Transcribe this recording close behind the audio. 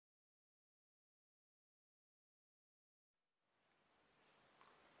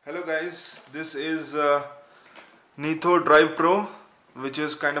Hello guys, this is Nitho Drive Pro, which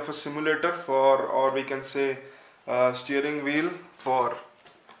is kind of a simulator for, or we can say steering wheel for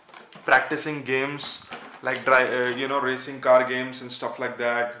practicing games like racing car games and stuff like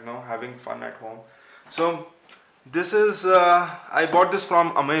that, having fun at home. So this is I bought this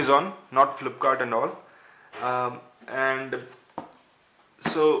from Amazon, not Flipkart and all, and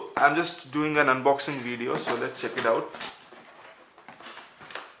so I'm just doing an unboxing video, so let's check it out.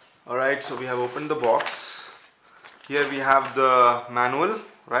 Alright, so we have opened the box. Here we have the manual,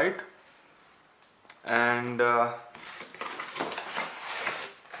 right? And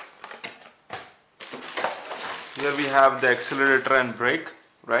here we have the accelerator and brake,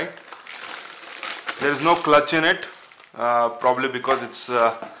 right? There is no clutch in it, probably because it's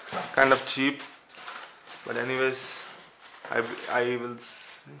kind of cheap. But anyways, I will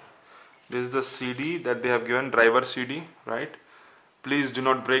see. This is the CD that they have given, driver CD, right? Please do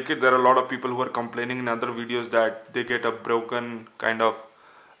not break it. There are a lot of people who are complaining in other videos that they get a broken kind of,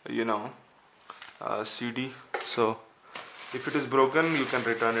 CD. So if it is broken, you can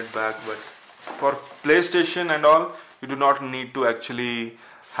return it back. But for PlayStation and all, you do not need to actually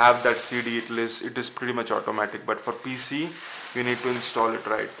have that CD. It is pretty much automatic. But for PC, you need to install it,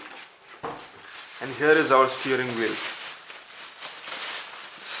 right? And here is our steering wheel.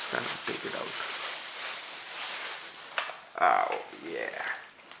 Just kind of take it out. Oh yeah,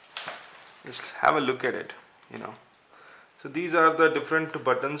 just have a look at it. So these are the different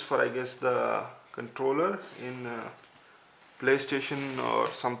buttons for, I guess, the controller in PlayStation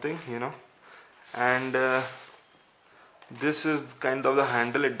or something, and this is kind of the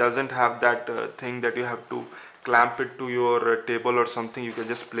handle. It doesn't have that thing that you have to clamp it to your table or something. You can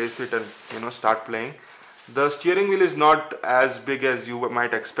just place it and start playing. The steering wheel is not as big as you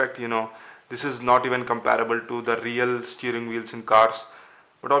might expect. This is not even comparable to the real steering wheels in cars,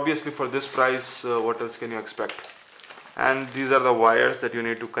 but obviously for this price, what else can you expect? And these are the wires that you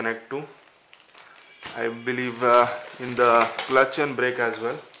need to connect to, I believe, in the clutch and brake as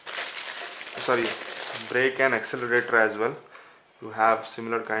well. Sorry, brake and accelerator as well. You have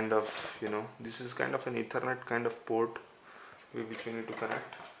similar kind of, this is kind of an Ethernet kind of port which you need to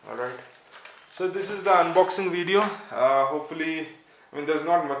connect. Alright, so this is the unboxing video. Hopefully, there's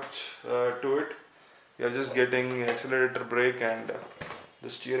not much to it. You're just getting accelerator, brake and the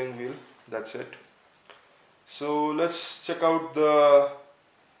steering wheel. That's it. So let's check out the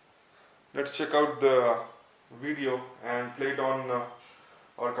video and play it on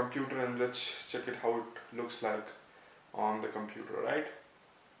our computer, and let's check it how it looks like on the computer, right?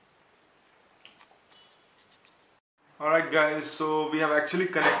 Alright guys, so we have actually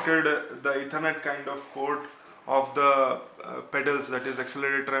connected the Ethernet kind of port of the pedals, that is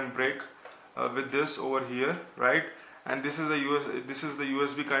accelerator and brake, with this over here, right? And this is the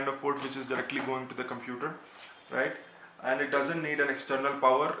USB kind of port which is directly going to the computer, right? And it doesn't need an external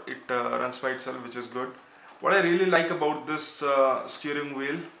power. It runs by itself, which is good. What I really like about this steering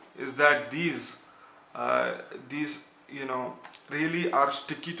wheel is that these really are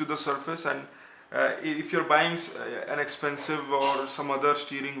sticky to the surface, and if you're buying an expensive or some other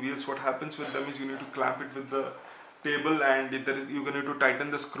steering wheels, what happens with them is you need to clamp it with the table, and you're going to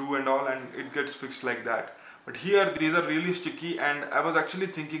tighten the screw and all, and it gets fixed like that. But here these are really sticky, and I was actually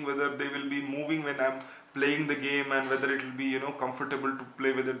thinking whether they will be moving when I'm playing the game and whether it will be comfortable to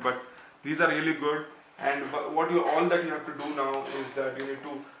play with it. But these are really good, and all that you have to do now is that you need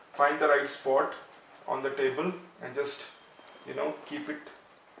to find the right spot on the table and just keep it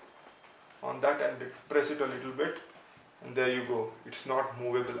on that and press it a little bit, and there you go. It's not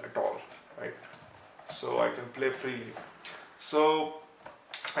movable at all, right? So I can play freely. So,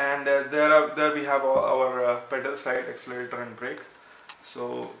 and there we have our pedals, right? Accelerator and brake.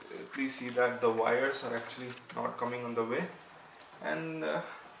 So please see that the wires are actually not coming on the way, and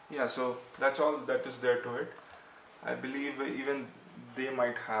yeah, so that's all that is there to it. I believe even they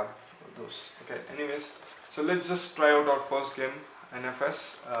might have those. Okay, anyways, so let's just try out our first game,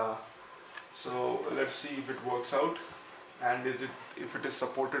 NFS. So let's see if it works out, and if it is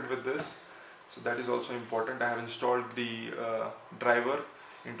supported with this. So that is also important. I have installed the driver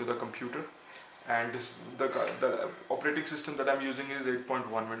into the computer, and the operating system that I'm using is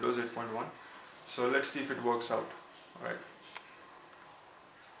 8.1, Windows 8.1. So let's see if it works out. Alright.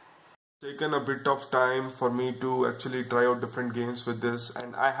 Taken a bit of time for me to actually try out different games with this,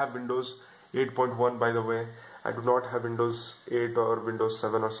 and I have Windows 8.1, by the way. I do not have Windows 8 or Windows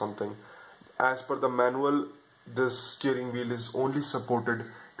 7 or something. As per the manual, this steering wheel is only supported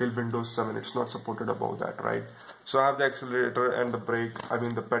till Windows 7. It's not supported above that, right? So I have the accelerator and the brake,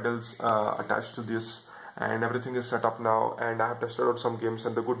 the pedals attached to this, and everything is set up now, and I have tested out some games,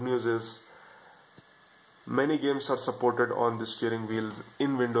 and the good news is many games are supported on the steering wheel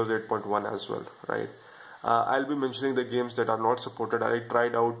in Windows 8.1 as well, right? I'll be mentioning the games that are not supported. I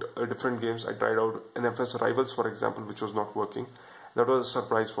tried out different games. I tried out NFS Rivals, for example, which was not working. That was a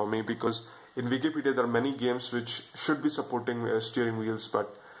surprise for me, because in Wikipedia there are many games which should be supporting steering wheels,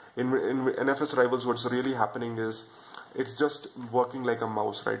 but in NFS Rivals what's really happening is it's just working like a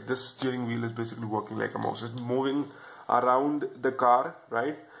mouse, right? This steering wheel is basically working like a mouse. It's moving around the car,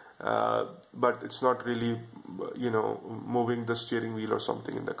 right? But it's not really, moving the steering wheel or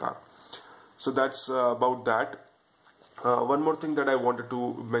something in the car. So that's about that. One more thing that I wanted to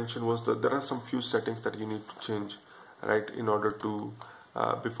mention was that there are some few settings that you need to change, right, in order to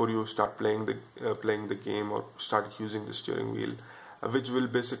before you start playing the game or start using the steering wheel, which will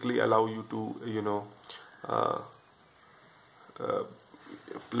basically allow you to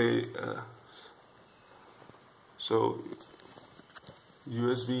play. So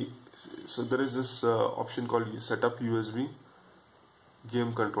USB. So there is this option called Setup USB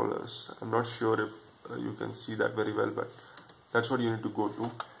Game Controllers. I'm not sure if you can see that very well, but that's what you need to go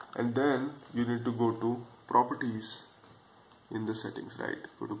to, and then you need to go to Properties in the settings, right?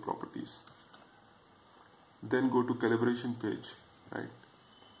 Go to Properties, then go to Calibration page, right?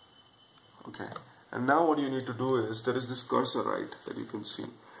 Okay, and now what you need to do is, there is this cursor, right, that you can see.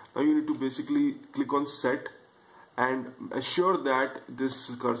 Now you need to basically click on Set and assure that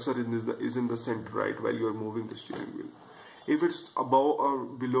this cursor is in the center, right, while you are moving the steering wheel. If it's above or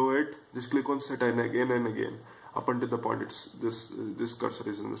below it, just click on Set and again up until the point this cursor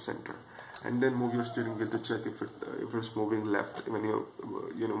is in the center, and then move your steering wheel to check if it's moving left when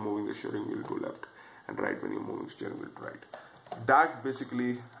you're moving the steering wheel to left, and right when you're moving steering wheel to right. That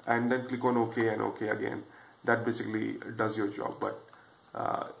basically, and then click on OK and OK again. That basically does your job, but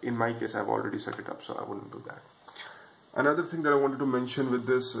in my case I've already set it up, so I wouldn't do that. Another thing that I wanted to mention with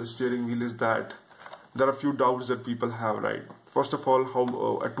this steering wheel is that there are a few doubts that people have, right? First of all,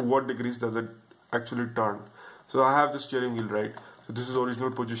 to what degrees does it actually turn? So I have the steering wheel, right? So this is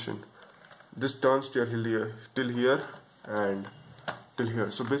original position. This turns till here and till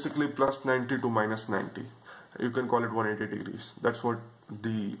here. So basically plus 90 to minus 90. You can call it 180 degrees. That's what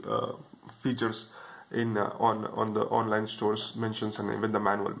the features in on the online stores mentions, and even the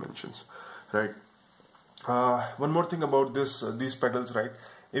manual mentions, right? One more thing about these pedals, right?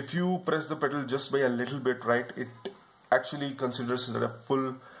 If you press the pedal just by a little bit, right, it actually considers it a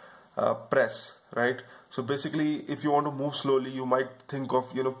full press, right? So basically, if you want to move slowly, you might think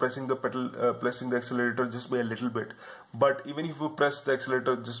of pressing the pedal, pressing the accelerator just by a little bit. But even if you press the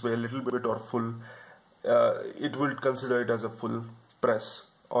accelerator just by a little bit or full, it will consider it as a full press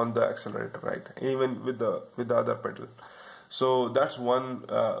on the accelerator, right? Even with the other pedal. So that's one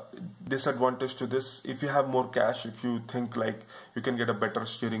disadvantage to this. If you have more cash, if you think like you can get a better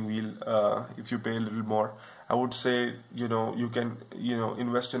steering wheel if you pay a little more, I would say you can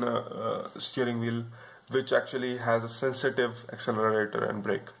invest in a steering wheel which actually has a sensitive accelerator and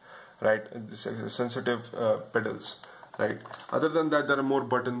brake, right? Sensitive pedals, right? Other than that, there are more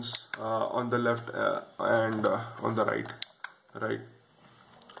buttons on the left and on the right?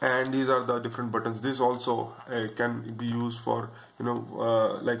 And these are the different buttons. This also can be used for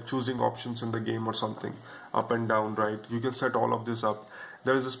like choosing options in the game or something, up and down, right? You can set all of this up.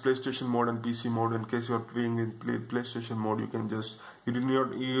 There is this PlayStation mode and PC mode. In case you are playing in PlayStation mode, you can just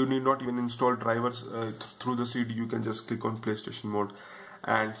you need not even install drivers through the CD. You can just click on PlayStation mode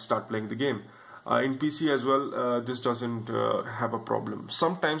and start playing the game. In PC as well, this doesn't have a problem.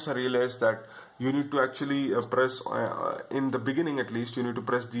 Sometimes I realize that you need to actually press, in the beginning at least, you need to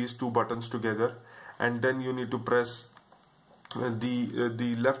press these two buttons together, and then you need to press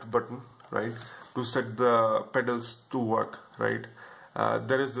the left button, right, to set the pedals to work, right?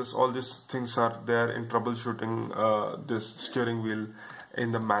 There is this, all these things are there in troubleshooting this steering wheel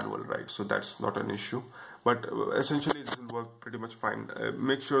in the manual, right? So that's not an issue, but essentially it will work pretty much fine.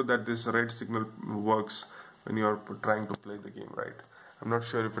 Make sure that this red signal works when you are trying to play the game, right? I'm not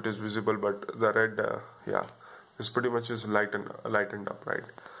sure if it is visible, but the red, yeah, this pretty much is lightened up, right?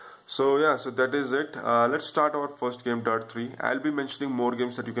 So yeah, so that is it. Let's start our first game, Dirt 3. I'll be mentioning more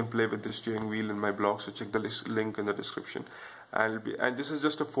games that you can play with the steering wheel in my blog, so check the link in the description. And this is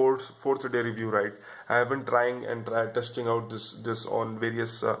just a fourth day review, right? I have been trying and testing out this on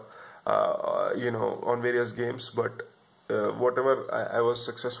various on various games, but whatever I was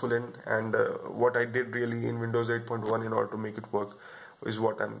successful in, and what I did really in Windows 8.1 in order to make it work is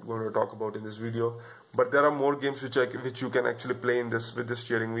what I'm going to talk about in this video. But there are more games which you can actually play with this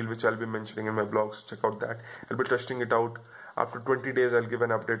steering wheel, which I'll be mentioning in my blog, so check out that. I'll be testing it out. After 20 days, I'll give an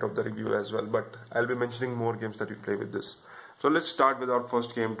update of the review as well. But I'll be mentioning more games that you play with this. So let's start with our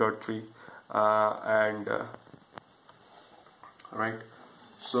first game, Dirt 3. Right.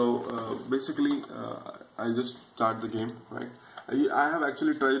 So basically, I'll just start the game. Right. I have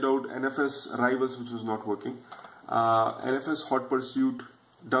actually tried out NFS Rivals, which was not working. NFS Hot Pursuit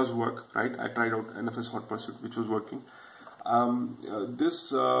does work, right? I tried out NFS Hot Pursuit, which was working. This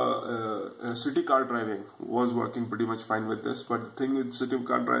city car driving was working pretty much fine with this, but the thing with city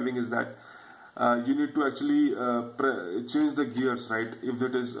car driving is that you need to actually change the gears, right?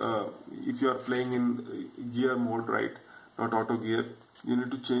 If you are playing in gear mode, right, not auto gear, you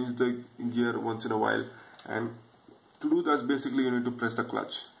need to change the gear once in a while, and to do that, basically you need to press the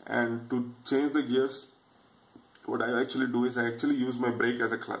clutch. And to change the gears, what I actually do is I actually use my brake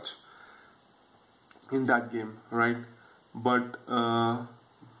as a clutch in that game, right? But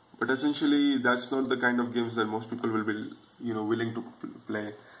essentially that's not the kind of games that most people will be willing to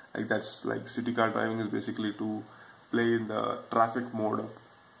play. Like that's like city car driving is basically to play in the traffic mode of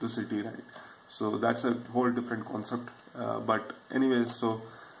the city, right? So that's a whole different concept. But anyways, so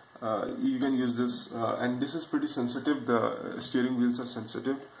you can use this, and this is pretty sensitive. The steering wheels are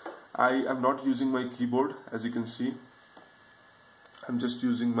sensitive. I am not using my keyboard, as you can see. I'm just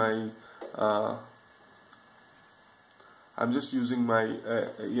using my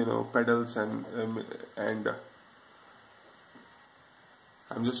pedals and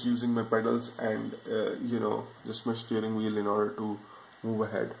I'm just using my pedals and just my steering wheel in order to move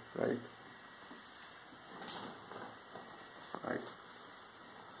ahead, right?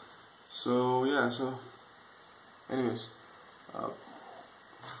 So yeah, so anyways,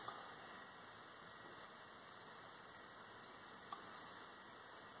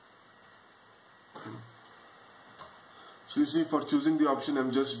 so you see, for choosing the option,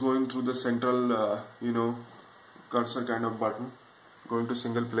 I'm just going through the central cursor kind of button, going to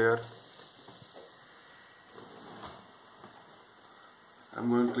single player. I'm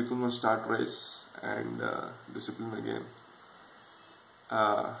going to click on start race and discipline again.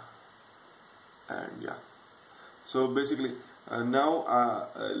 And yeah, so basically now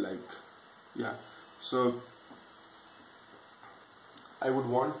so I would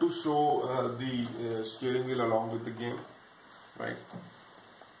want to show the steering wheel along with the game, right?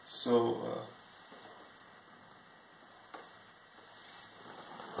 So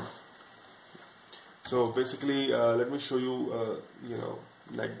basically let me show you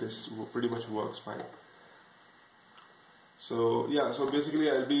like this pretty much works fine. So yeah, so basically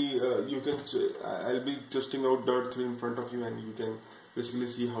I'll be testing out Dirt 3 in front of you, and you can basically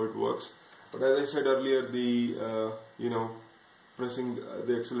see how it works. But as I said earlier, the pressing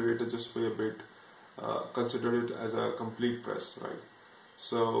the accelerator just for a bit, consider it as a complete press, right?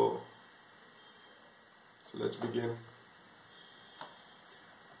 So let's begin.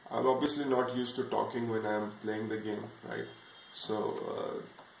 I'm obviously not used to talking when I'm playing the game, right? So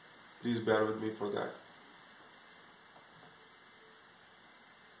please bear with me for that.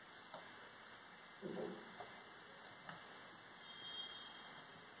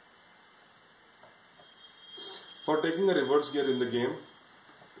 For taking a reverse gear in the game,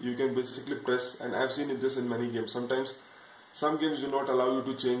 you can basically press, and I've seen this in many games. Sometimes some games do not allow you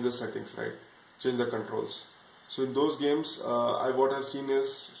to change the settings, right? Change the controls. So in those games, what I've seen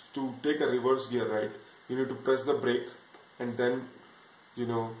is to take a reverse gear, right? You need to press the brake, and then you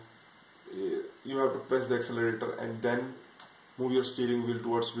have to press the accelerator, and then move your steering wheel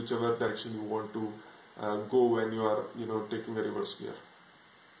towards whichever direction you want to go when you are taking a reverse gear.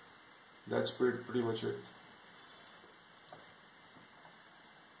 That's pretty much it.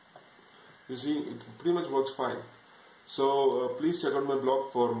 You see, it pretty much works fine. So please check out my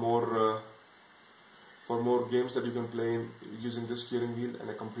blog for more games that you can play using this steering wheel and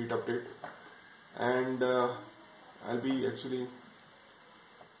a complete update. And I'll be actually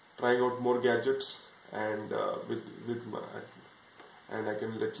trying out more gadgets, and and I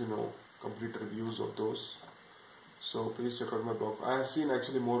can let you know complete reviews of those. So please check out my blog. I have seen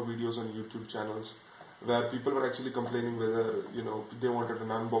actually more videos on YouTube channels where people were actually complaining whether they wanted an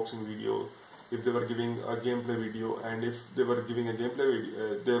unboxing video, if they were giving a gameplay video, and if they were giving a gameplay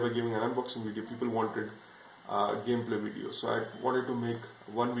video, they were giving an unboxing video, people wanted a gameplay video. So I wanted to make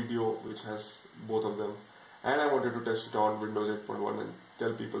one video which has both of them, and I wanted to test it on Windows 8.1 and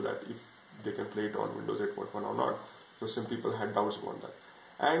tell people that if they can play it on Windows 8.1 or not, because some people had doubts about that.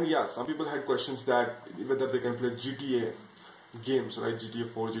 And yeah, some people had questions that whether they can play GTA games, right, GTA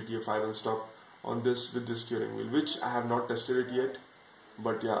 4, GTA 5 and stuff on this with this steering wheel, which I have not tested it yet,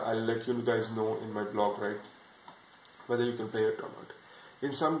 but yeah, I'll let you guys know in my blog, right, whether you can play it or not.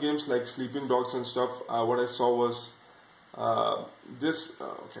 In some games like Sleeping Dogs and stuff, what I saw was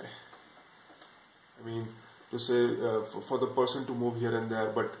Okay, I mean to say for the person to move here and there,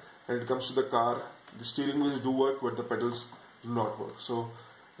 but when it comes to the car, the steering wheels do work but the pedals do not work. So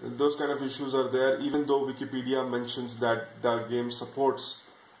those kind of issues are there, even though Wikipedia mentions that the game supports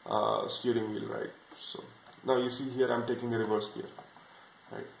steering wheel, right? So now you see here I'm taking the reverse gear,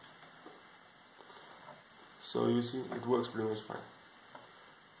 right? So you see it works pretty much fine.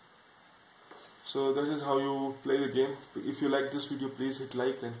 So this is how you play the game. If you like this video, please hit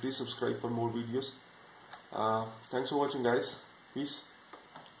like and please subscribe for more videos. Thanks for watching, guys. Peace.